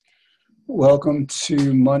Welcome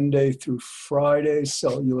to Monday through Friday,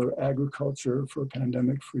 Cellular Agriculture for a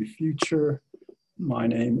Pandemic-Free Future. My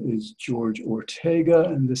name is George Ortega,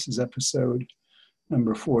 and this is episode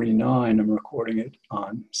number 49. I'm recording it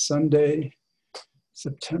on Sunday,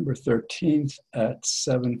 September 13th at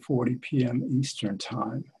 7:40 p.m. Eastern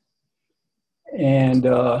Time. And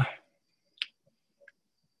I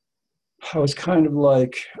was kind of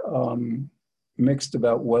like mixed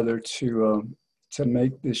about whether to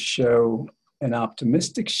make this show an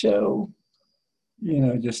optimistic show,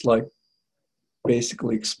 just like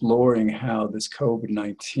basically exploring how this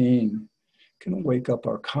COVID-19 can wake up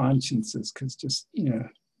our consciences, because just,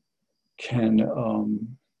 can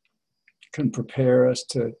prepare us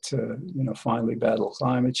to finally battle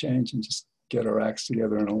climate change and just get our acts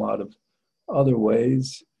together in a lot of other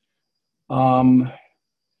ways.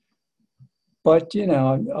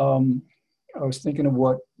 I was thinking of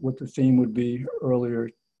what the theme would be earlier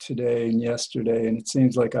today and yesterday, and it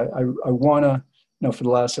seems like I want to, for the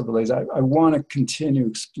last several days, I want to continue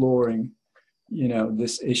exploring,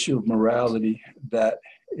 this issue of morality that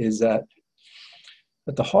is at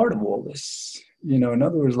the heart of all this. In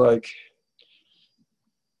other words, like,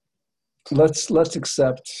 let's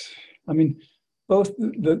accept, both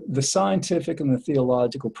the scientific and the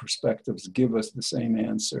theological perspectives give us the same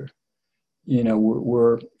answer.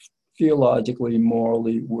 We're theologically,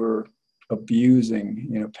 morally, we're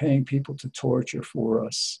abusing, paying people to torture for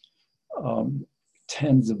us,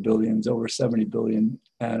 tens of billions, over 70 billion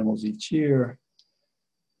animals each year.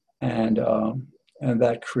 And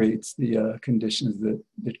that creates the conditions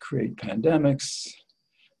that create pandemics.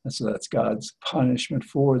 And so that's God's punishment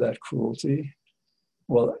for that cruelty.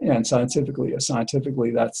 Well, and scientifically,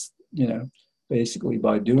 that's, basically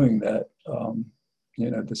by doing that,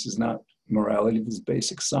 this is not morality, this is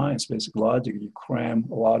basic science, basic logic. You cram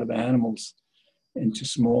a lot of animals into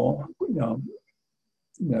small,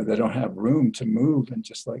 they don't have room to move, and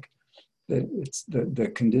just like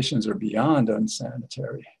the conditions are beyond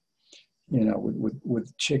unsanitary.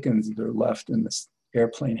 With chickens, they're left in this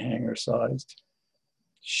airplane hangar-sized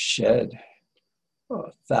shed,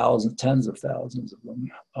 tens of thousands of them,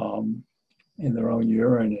 in their own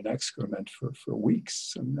urine and excrement for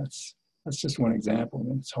weeks. And that's just one example.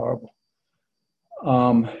 It's horrible.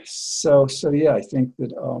 So yeah, I think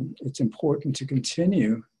that it's important to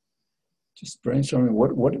continue just brainstorming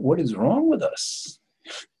what is wrong with us.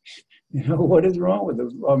 What is wrong with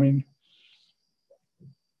us?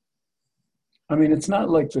 It's not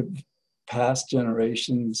like the past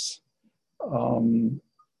generations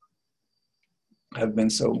have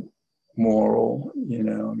been so moral,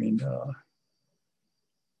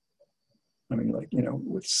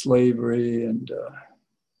 with slavery and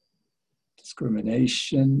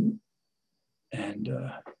discrimination, and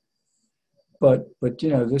but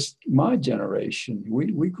my generation,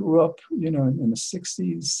 we grew up, in the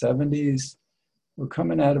 60s, 70s. We're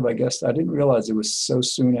coming out of, I guess, I didn't realize it was so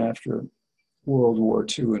soon after World War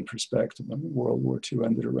II in perspective. World War II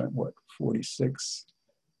ended around, 46?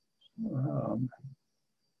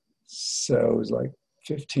 So it was like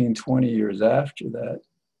 15, 20 years after that.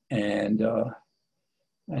 And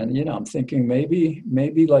I'm thinking maybe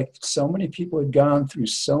like so many people had gone through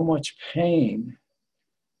so much pain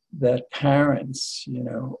that parents,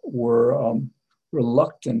 were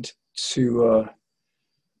reluctant to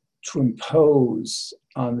impose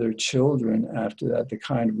on their children after that the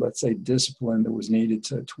kind of, let's say, discipline that was needed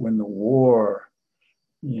to win the war.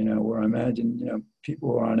 Where I imagine, people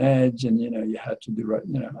were on edge, and, you had to do right.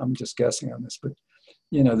 I'm just guessing on this, but,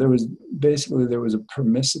 there was a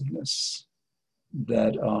permissiveness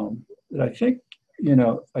that I think,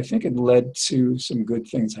 I think it led to some good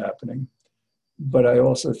things happening, but I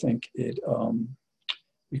also think it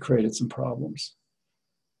created some problems.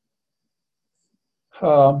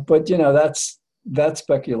 But that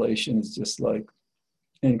speculation is just like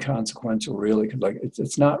inconsequential, really, because like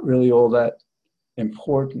it's not really all that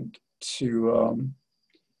important to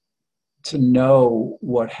know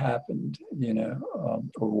what happened,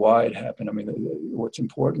 or why it happened. What's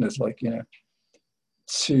important is like,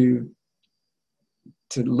 to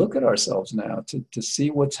look at ourselves now, to see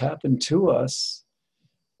what's happened to us.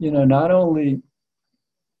 Not only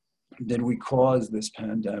did we cause this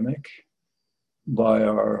pandemic by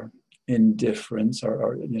our indifference,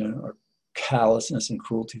 our callousness and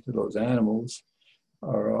cruelty to those animals,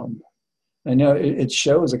 I know it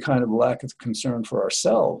shows a kind of lack of concern for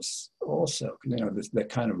ourselves also, that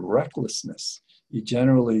kind of recklessness. You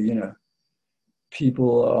generally,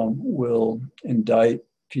 people will indict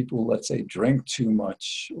people, let's say, drink too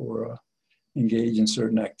much or engage in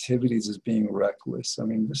certain activities as being reckless.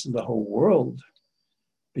 This is the whole world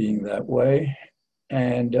being that way.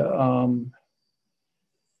 And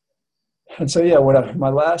so, yeah, my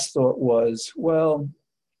last thought was, well,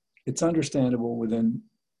 it's understandable within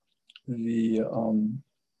the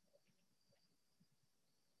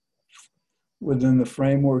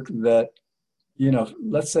framework that,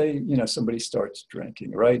 let's say, somebody starts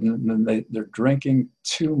drinking, right? And then they're drinking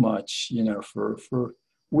too much, for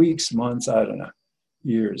weeks, months, I don't know,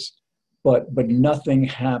 years. But nothing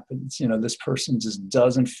happens. This person just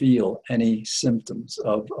doesn't feel any symptoms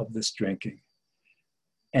of this drinking.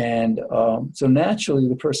 And so naturally,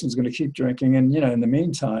 the person's going to keep drinking. And, in the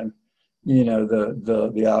meantime,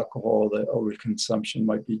 the alcohol, the overconsumption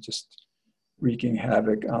might be just wreaking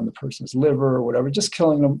havoc on the person's liver or whatever, just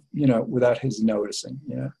killing them, without his noticing,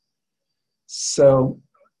 So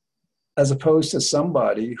as opposed to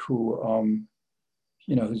somebody who,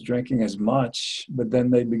 who's drinking as much, but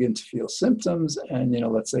then they begin to feel symptoms. And,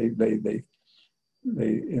 let's say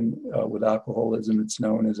with alcoholism, it's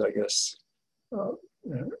known as, I guess,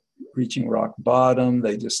 reaching rock bottom.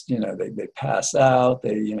 They just, they pass out,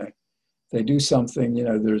 they do something,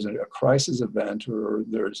 there's a crisis event, or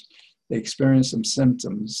they experience some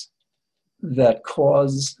symptoms that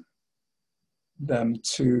cause them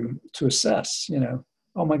to assess,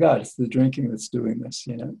 oh my God, it's the drinking that's doing this,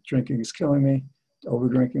 drinking is killing me, over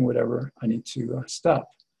drinking, whatever, I need to stop.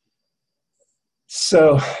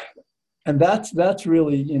 So, and that's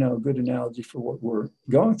really, a good analogy for what we're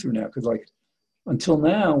going through now. Cause like, until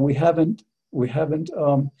now, we haven't,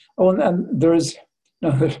 and there's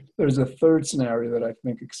a third scenario that I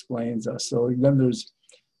think explains us. So then there's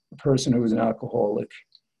a person who is an alcoholic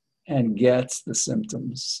and gets the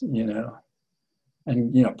symptoms, and,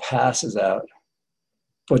 passes out,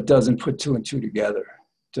 but doesn't put two and two together.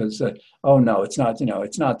 Does that, oh no, it's not,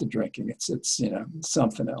 it's not the drinking, it's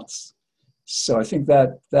something else. So I think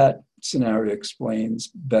that scenario explains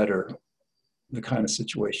better the kind of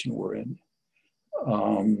situation we're in.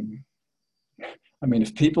 I mean,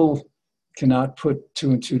 if people cannot put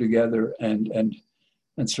two and two together and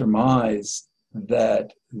surmise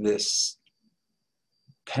that this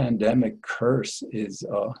pandemic curse is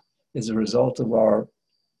a result of our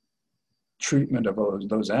treatment of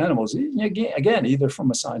those animals, again, either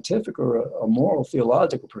from a scientific or a moral,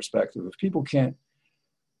 theological perspective, if people can't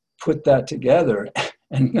put that together,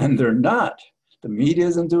 and they're not, the media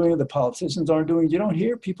isn't doing it, the politicians aren't doing it, you don't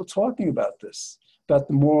hear people talking about this, about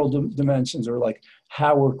the moral dimensions, or like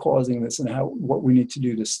how we're causing this and what we need to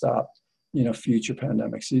do to stop, future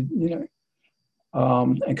pandemics. And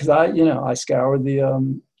because I scoured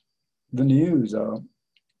the news,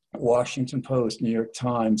 Washington Post, New York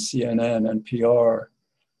Times, CNN, NPR,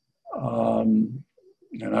 and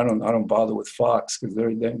I don't bother with Fox because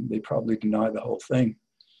they probably deny the whole thing.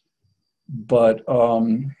 But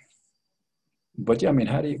yeah, I mean,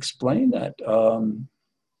 how do you explain that?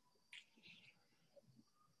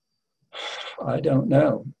 I don't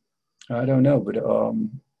know, but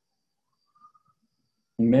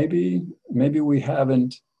maybe we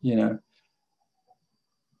haven't,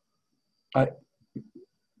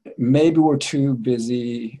 maybe we're too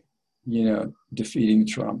busy, defeating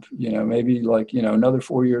Trump. Maybe like, another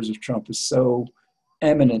 4 years of Trump is so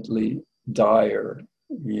eminently dire,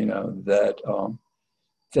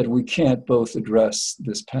 that we can't both address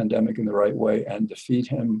this pandemic in the right way and defeat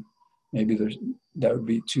him. Maybe that would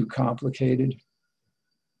be too complicated.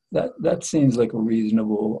 That seems like a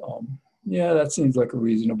reasonable, that seems like a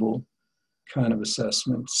reasonable kind of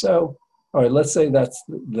assessment. So, all right, let's say that's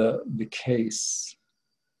the case.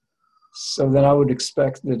 So then I would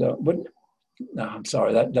expect that, but no, I'm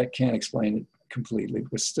sorry, that can't explain it completely,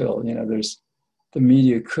 but still, the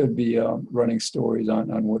media could be running stories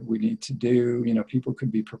on what we need to do. People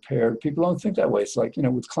could be prepared. People don't think that way. It's like,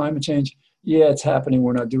 with climate change, yeah, it's happening.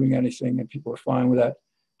 We're not doing anything, and people are fine with that.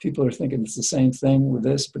 People are thinking it's the same thing with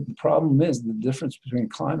this. But the problem is the difference between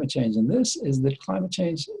climate change and this is that climate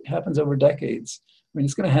change happens over decades. I mean,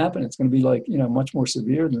 it's going to happen. It's going to be like, much more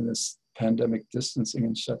severe than this pandemic distancing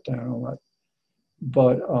and shutdown and all that.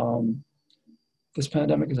 But this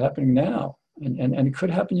pandemic is happening now. And it could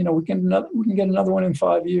happen, we can get another one in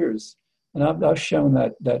 5 years. And I've shown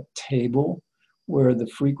that table where the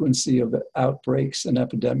frequency of outbreaks and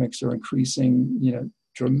epidemics are increasing,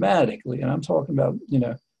 dramatically. And I'm talking about,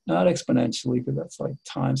 not exponentially, because that's like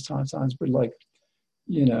times, but like,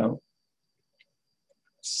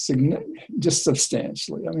 just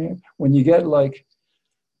substantially. I mean, when you get like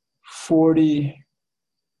 40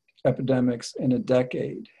 epidemics in a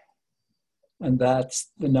decade, and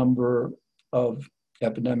that's the number of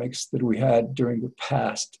epidemics that we had during the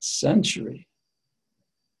past century,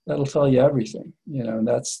 that'll tell you everything, you know, and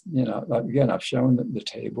that's, you know, again, I've shown the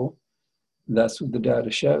table. That's what the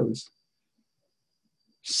data shows.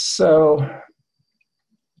 So,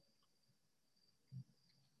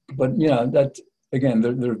 but, you know, that, again,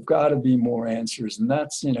 there've got to be more answers. And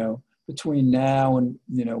that's, you know, between now and,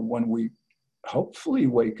 you know, when we hopefully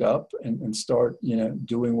wake up and start, you know,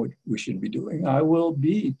 doing what we should be doing, I will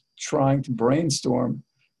be trying to brainstorm,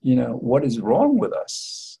 you know, what is wrong with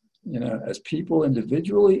us, you know, as people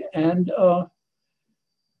individually and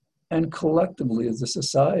collectively as a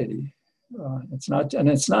society. It's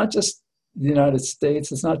not just the United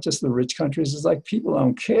States. It's not just the rich countries. It's like people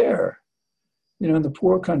don't care. You know, in the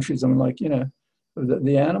poor countries, I mean, like, you know,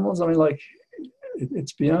 the animals, I mean, like,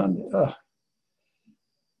 it's beyond.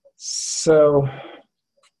 So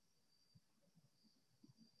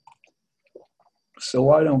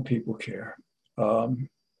why don't people care?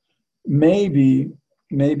 Maybe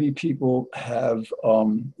people have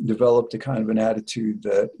developed a kind of an attitude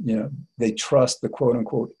that, you know, they trust the quote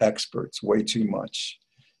unquote experts way too much.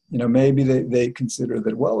 You know, maybe they consider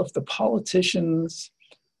that, well, if the politicians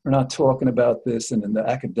are not talking about this and then the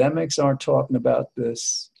academics aren't talking about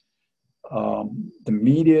this, the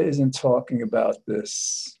media isn't talking about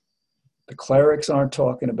this, the clerics aren't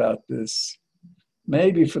talking about this,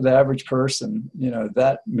 maybe for the average person, you know,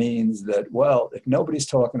 that means that, well, if nobody's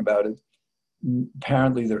talking about it,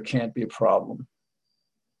 apparently there can't be a problem.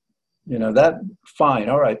 You know, that, fine,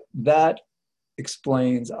 all right, that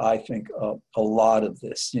explains, I think, a lot of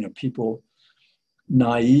this. You know, people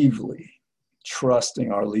naively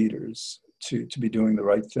trusting our leaders to be doing the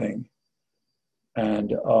right thing.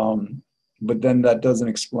 And, but then that doesn't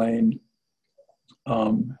explain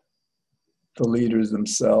the leaders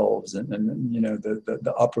themselves and you know,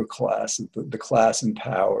 the upper class, the class in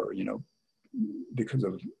power, you know, because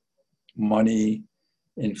of money,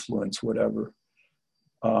 influence, whatever.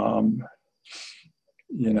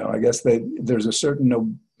 You know, I guess there's a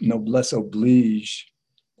certain noblesse oblige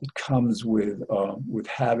that comes with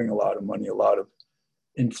having a lot of money, a lot of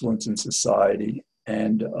influence in society,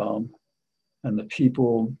 and the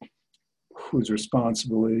people whose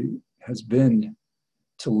responsibility has been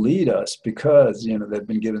to lead us, because, you know, they've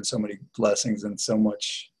been given so many blessings and so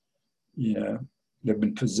much, you know, they've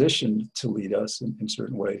been positioned to lead us in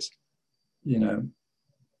certain ways, you know,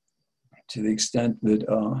 to the extent that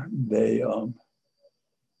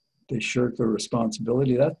they shirk their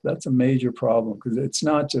responsibility. That's a major problem, because it's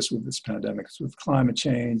not just with this pandemic, it's with climate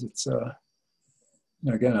change. It's, you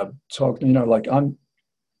know, again, I've talked, you know, like I'm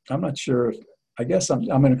not sure if, I guess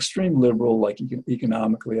I'm an extreme liberal, like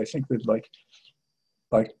economically. I think that like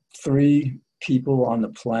 3 people on the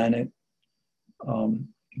planet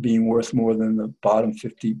being worth more than the bottom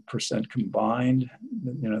 50% combined,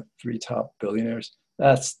 you know, 3 top billionaires,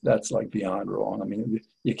 that's like beyond wrong. I mean,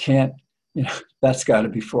 you can't, you know, that's got to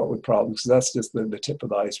be fraught with problems. That's just the tip of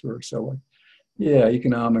the iceberg. So, like, yeah,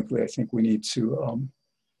 economically, I think we need to,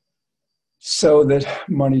 so that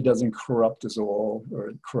money doesn't corrupt us all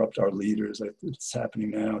or corrupt our leaders. It's happening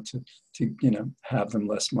now, to you know, have them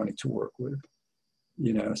less money to work with.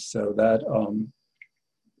 You know, so that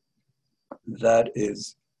that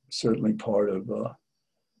is certainly part of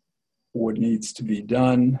what needs to be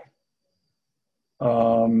done.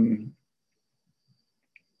 But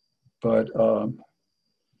I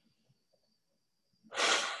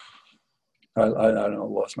don't know,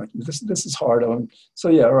 lost my, this is hard. So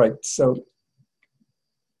yeah, all right. So,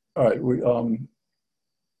 all right, we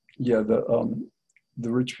yeah, the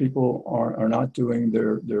rich people are not doing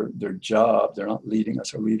their job. They're not leading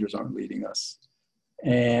us. Our leaders aren't leading us.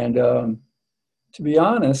 And to be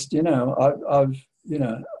honest, you know,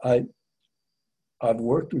 I've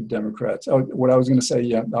worked with Democrats. Oh, what I was going to say,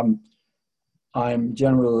 yeah, I'm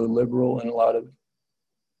generally liberal in a lot of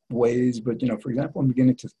ways, but, you know, for example, I'm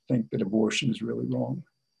beginning to think that abortion is really wrong.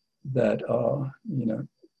 That you know,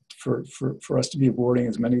 for us to be aborting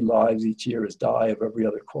as many lives each year as die of every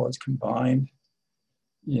other cause combined,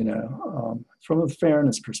 you know, from a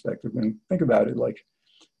fairness perspective, and think about it, like,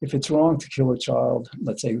 if it's wrong to kill a child,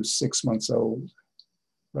 let's say who's 6 months old,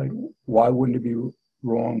 right? Why wouldn't it be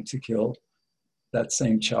wrong to kill that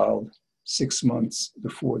same child 6 months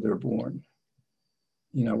before they're born?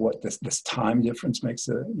 You know, what, this time difference makes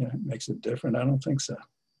it different? I don't think so.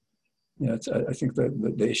 You know, I think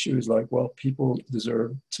that the issue is like, well, people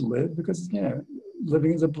deserve to live because, you know,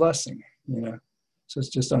 living is a blessing, you know. So it's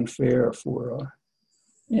just unfair for,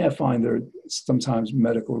 yeah, fine, there are sometimes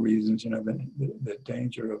medical reasons, you know, the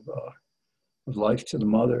danger of life to the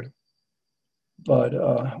mother. But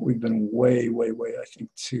we've been way, I think,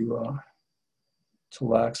 too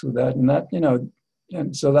lax with that. And that, you know,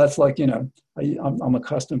 and so that's like, I'm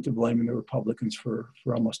accustomed to blaming the Republicans for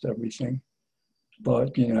almost everything.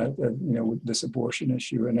 But, with this abortion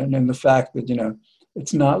issue and the fact that,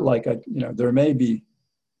 it's not like, there may be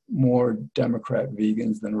more Democrat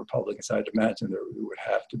vegans than Republicans. I'd imagine there would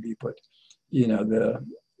have to be, but, the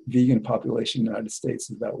vegan population in the United States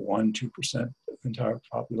is about 1-2% of the entire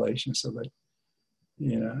population. So that,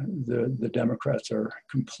 the Democrats are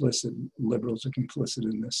complicit, liberals are complicit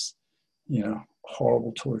in this,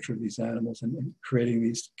 horrible torture of these animals and creating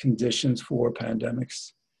these conditions for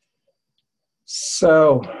pandemics.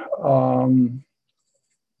 So,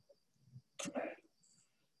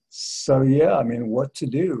 yeah, I mean, what to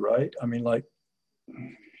do, right? I mean, like,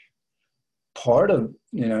 part of,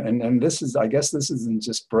 and this is, I guess this isn't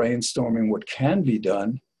just brainstorming what can be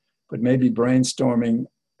done, but maybe brainstorming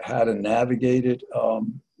how to navigate it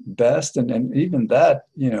best. And even that,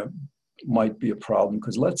 might be a problem.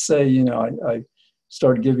 Because let's say, I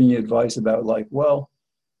started giving you advice about like, well,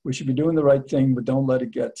 we should be doing the right thing, but don't let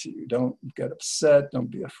it get to you. Don't get upset.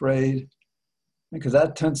 Don't be afraid. Because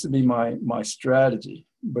that tends to be my strategy.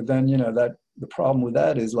 But then, that the problem with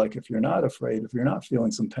that is like, if you're not afraid, if you're not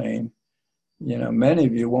feeling some pain, many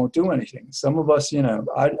of you won't do anything. Some of us,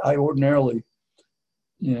 I ordinarily,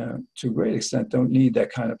 to a great extent, don't need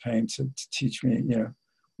that kind of pain to teach me,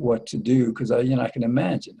 what to do. Because I can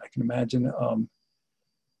imagine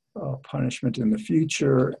punishment in the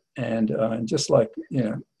future, and just like,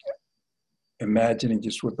 imagining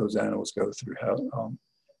just what those animals go through, how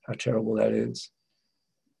terrible that is.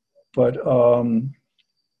 But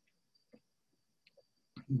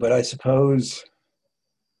I suppose,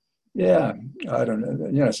 yeah, I don't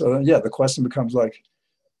know. So yeah, the question becomes like,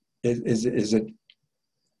 is it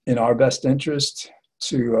in our best interest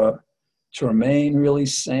to remain really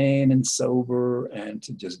sane and sober and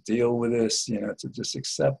to just deal with this, to just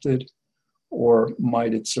accept it? Or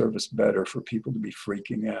might it serve us better for people to be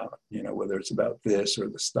freaking out, whether it's about this or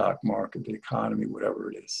the stock market, the economy,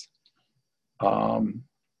 whatever it is? And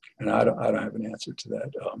I don't have an answer to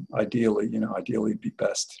that. Ideally, it'd be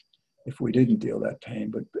best if we didn't deal that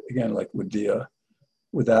pain. But again, like with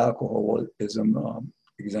alcoholism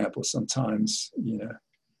example, sometimes,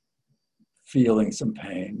 feeling some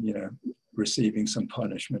pain, receiving some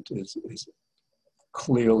punishment is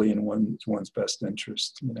clearly in one's best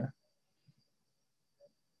interest,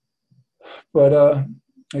 But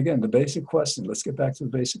again, the basic question, let's get back to the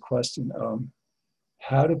basic question.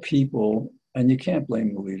 How do people, and you can't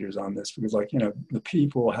blame the leaders on this because like, the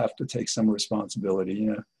people have to take some responsibility,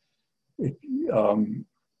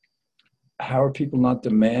 how are people not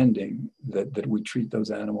demanding that we treat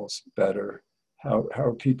those animals better? How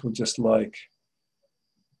are people just like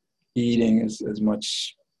eating as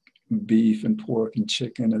much beef and pork and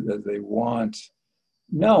chicken as they want,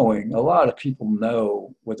 knowing a lot of people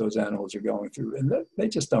know what those animals are going through and they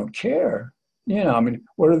just don't care. I mean,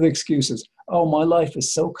 what are the excuses? Oh, my life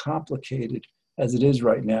is so complicated as it is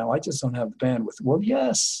right now. I just don't have the bandwidth. Well,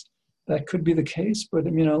 yes, that could be the case. But,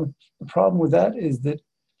 the problem with that is that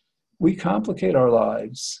we complicate our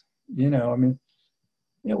lives. I mean,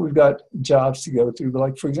 we've got jobs to go through. But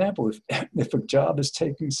like, for example, if a job is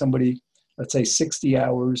taking somebody, let's say 60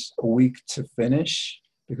 hours a week to finish,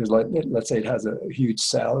 because let's say it has a huge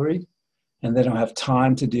salary and they don't have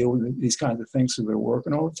time to deal with these kinds of things, so they're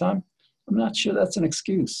working all the time, I'm not sure that's an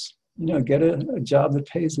excuse. Get a job that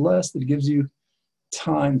pays less, that gives you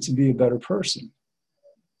time to be a better person.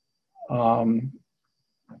 But,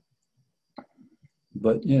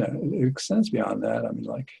 it extends beyond that. I mean,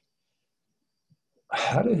 like,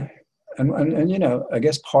 I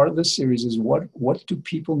guess part of this series is what do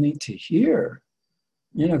people need to hear?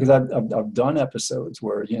 Because I've done episodes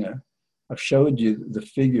where, I've showed you the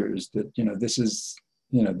figures that, this is,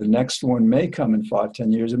 the next one may come in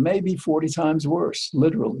 5-10 years. It may be 40 times worse,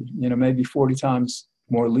 literally, maybe 40 times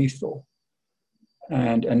more lethal.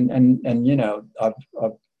 And I've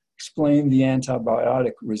explained the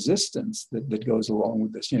antibiotic resistance that goes along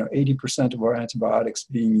with this. 80% of our antibiotics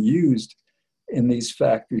being used in these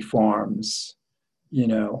factory farms,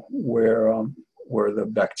 where the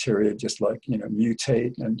bacteria just like,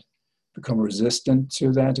 mutate and become resistant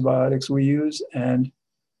to the antibiotics we use. And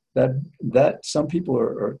that some people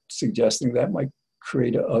are suggesting that might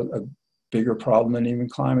create a bigger problem than even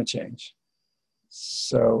climate change.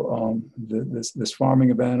 So this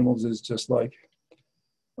farming of animals is just like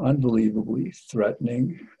unbelievably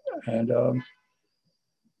threatening. And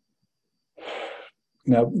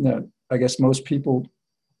now, I guess most people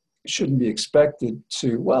shouldn't be expected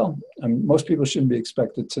to, most people shouldn't be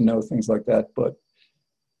expected to know things like that, but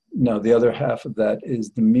no, the other half of that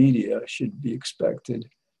is the media should be expected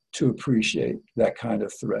to appreciate that kind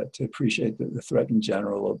of threat, to appreciate the threat in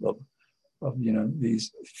general of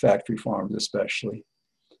these factory farms especially.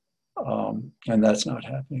 And that's not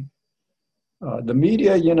happening. The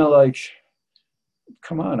media, like,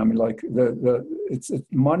 come on, I mean, like it's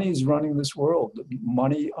money's running this world.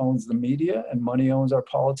 Money owns the media and money owns our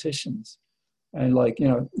politicians. And like,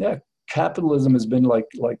 yeah, capitalism has been like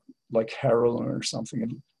heroin or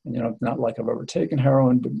something. And not like I've ever taken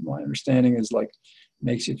heroin, but my understanding is like,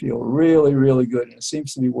 makes you feel really, really good. And it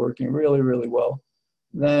seems to be working really, really well.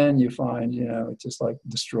 Then you find, it just like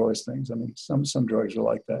destroys things. I mean, some drugs are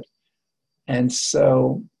like that. And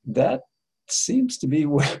so that seems to be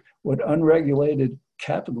what unregulated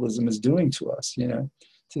capitalism is doing to us, to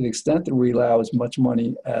the extent that we allow as much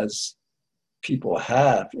money as people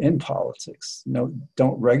have in politics,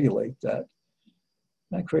 don't regulate that.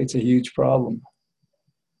 That creates a huge problem,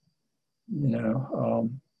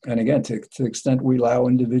 and again, to the extent we allow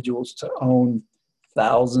individuals to own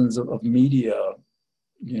thousands of media,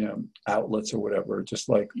 outlets or whatever, just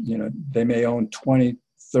like, they may own 20,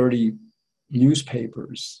 30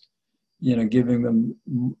 newspapers, giving them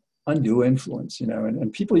undue influence,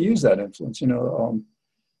 and people use that influence,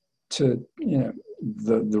 to,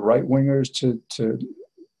 the right wingers to,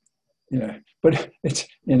 but it's,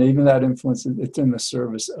 even that influence, it's in the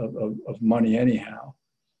service of money anyhow,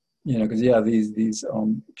 because yeah, these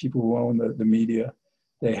people who own the media,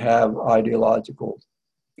 they have ideological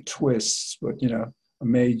twists, but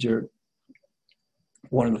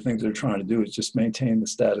one of the things they're trying to do is just maintain the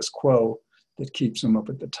status quo that keeps them up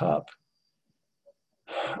at the top.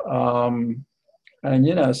 And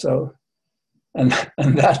so, and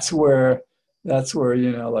that's where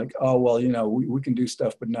like, oh well, we can do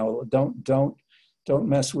stuff, but no, don't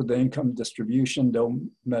mess with the income distribution,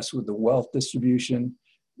 don't mess with the wealth distribution.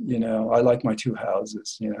 I like my two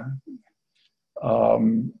houses,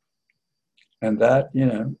 and that,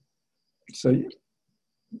 so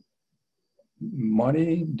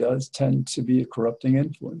money does tend to be a corrupting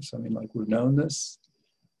influence. I mean, like, we've known this.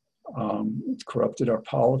 It's corrupted our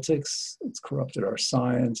politics. It's corrupted our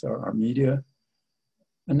science, our media.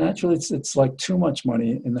 And naturally, it's like too much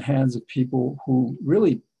money in the hands of people who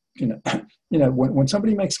really, when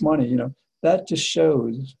somebody makes money, that just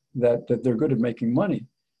shows that they're good at making money.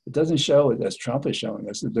 It doesn't show, as Trump is showing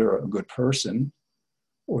us, that they're a good person,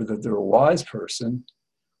 or that they're a wise person,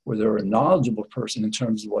 or they're a knowledgeable person in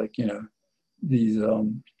terms of like,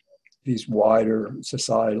 these wider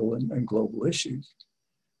societal and global issues.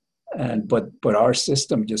 And but our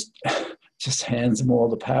system just hands them all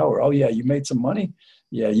the power. Oh yeah, you made some money.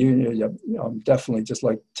 Yeah, you definitely just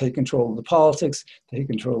like take control of the politics, take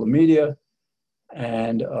control of the media,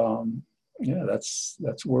 and yeah,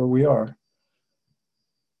 that's where we are.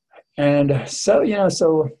 And so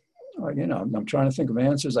I'm trying to think of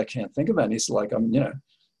answers. I can't think of any. So like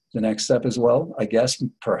the next step is, well, I guess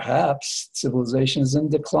perhaps civilization is in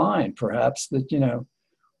decline. Perhaps that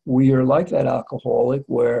we are like that alcoholic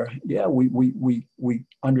where, yeah, we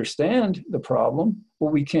understand the problem, but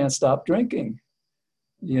we can't stop drinking.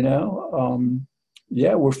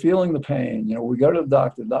 Yeah, we're feeling the pain. We go to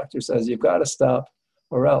the doctor says, you've got to stop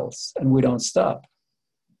or else, and we don't stop.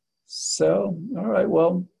 So, all right,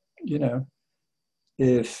 well,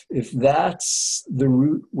 if that's the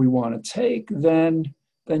route we want to take, then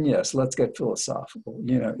yes, let's get philosophical.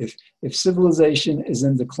 If civilization is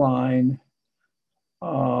in decline,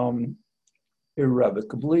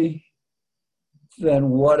 irrevocably, then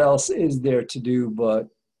what else is there to do but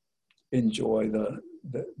enjoy the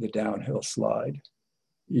downhill slide,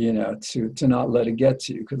 to not let it get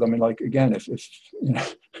to you? Because I mean, like, again, if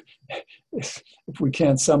if we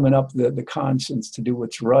can't summon up the conscience to do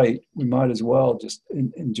what's right, we might as well just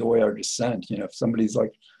enjoy our descent. If somebody's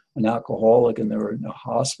like an alcoholic and they're in a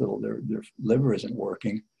hospital, their liver isn't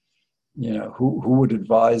working, who would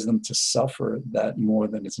advise them to suffer that more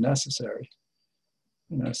than is necessary?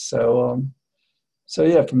 So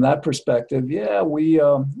yeah, from that perspective, yeah, we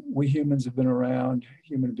humans have been around,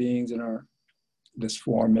 human beings in this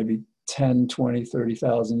form, maybe 10, 20,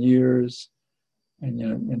 30,000 years, and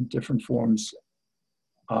in different forms,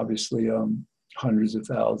 obviously, hundreds of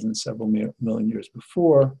thousands, several million years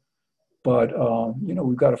before. But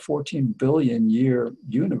we've got a 14 billion year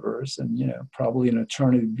universe, and probably an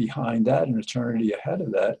eternity behind that, an eternity ahead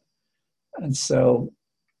of that. And so,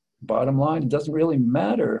 bottom line, it doesn't really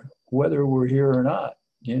matter whether we're here or not.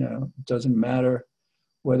 It doesn't matter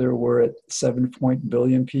whether we're at 7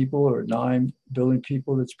 billion people or 9 billion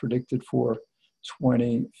people that's predicted for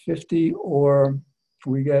 2050, or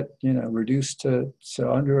we get reduced to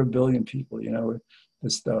under 1 billion people.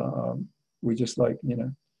 We just like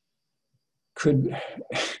could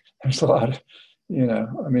There's a lot of,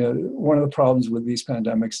 I mean, one of the problems with these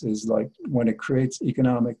pandemics is like when it creates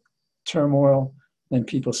economic turmoil, then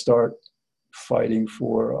people start fighting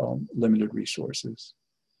for limited resources,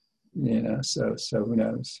 so who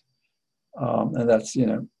knows? And that's,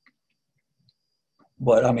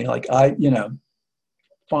 but I mean, like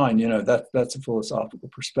fine, that's a philosophical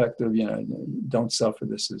perspective, don't suffer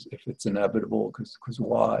this as if it's inevitable, because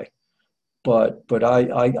why? But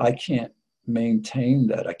I can't maintain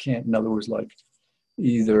that. I can't, in other words, like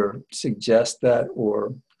either suggest that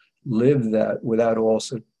or live that without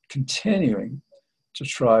also continuing to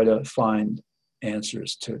try to find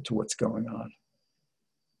answers to what's going on.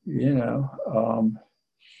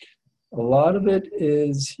 A lot of it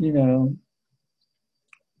is,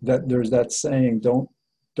 that there's that saying,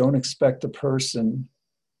 don't expect a person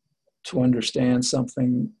to understand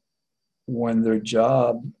something when their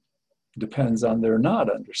job depends on their not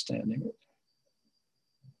understanding it.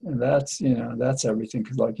 And that's everything.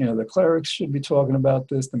 Because the clerics should be talking about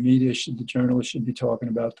this, the media the journalists should be talking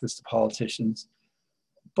about this, the politicians,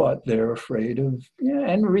 but they're afraid of,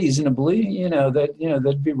 and reasonably,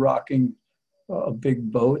 they'd be rocking a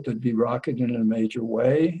big boat, that'd be rocking in a major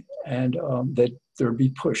way, and that there'd be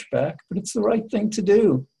pushback, but it's the right thing to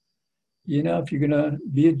do. If you're going to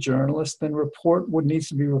be a journalist, then report what needs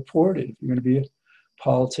to be reported. If you're going to be a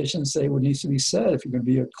politician, say what needs to be said. If you're going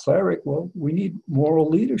to be a cleric, well, we need moral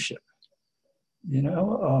leadership.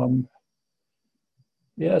 It's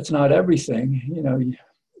not everything.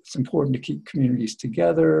 It's important to keep communities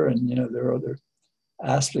together, and there are other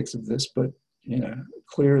aspects of this, but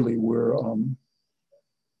clearly we're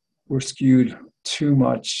skewed too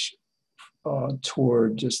much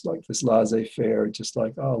toward just like this laissez-faire, just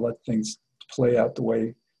like, oh, let things play out the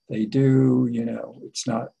way they do. It's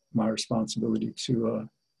not my responsibility to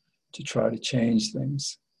try to change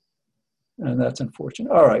things, and that's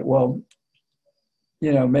unfortunate. All right, well,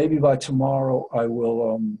 maybe by tomorrow I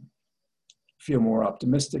will feel more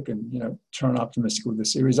optimistic and turn optimistic with the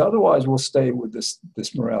series. Otherwise, we'll stay with this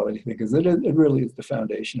morality thing, because it really is the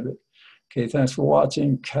foundation of it. Okay, thanks for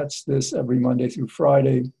watching. Catch this every Monday through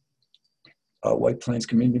Friday. White Plains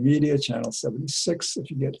Community Media, channel 76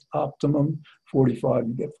 if you get Optimum, 45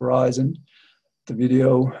 you get Verizon. The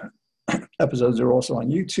video episodes are also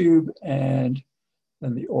on YouTube, and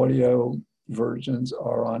then the audio versions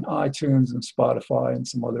are on iTunes and Spotify and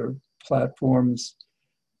some other platforms.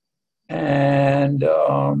 And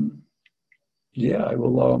I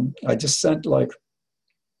will. I just sent like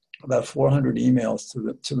about 400 emails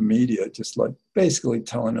to the media, just like basically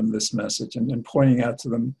telling them this message and pointing out to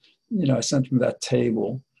them. I sent them that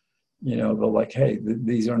table. They're like, hey,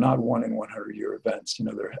 these are not 1 in 100 year events.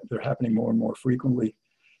 They're happening more and more frequently.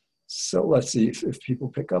 So let's see if people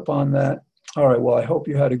pick up on that. All right. Well, I hope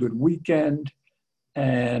you had a good weekend,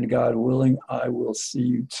 and God willing, I will see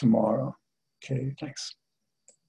you tomorrow. Okay. Thanks.